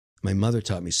my mother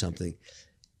taught me something.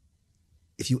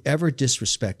 If you ever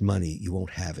disrespect money, you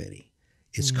won't have any.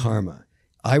 It's karma.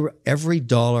 Every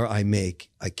dollar I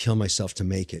make, I kill myself to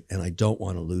make it, and I don't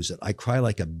want to lose it. I cry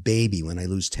like a baby when I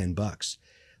lose $10.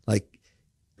 Like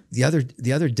the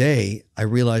other day, I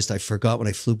realized I forgot when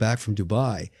I flew back from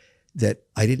Dubai that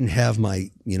I didn't have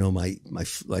my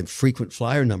frequent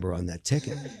flyer number on that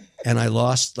ticket, and I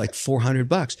lost like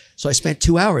 $400. So I spent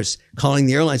 2 hours calling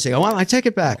the airline saying, "I want my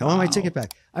ticket back. I want my ticket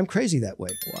back." I'm crazy that way.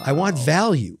 Wow. I want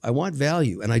value. I want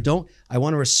value, and I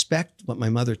want to respect what my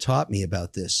mother taught me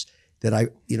about this.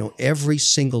 That every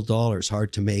single dollar is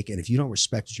hard to make, and if you don't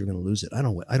respect it, you're going to lose it. I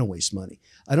don't waste money.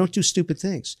 I don't do stupid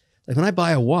things. Like when I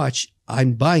buy a watch,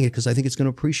 I'm buying it because I think it's going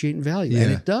to appreciate in value,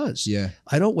 and it does. Yeah.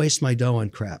 I don't waste my dough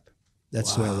on crap.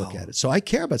 That's the way I look at it. So I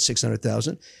care about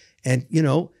 600,000, and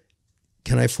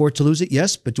can I afford to lose it?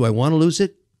 Yes, but do I want to lose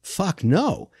it? Fuck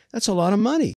no. That's a lot of money.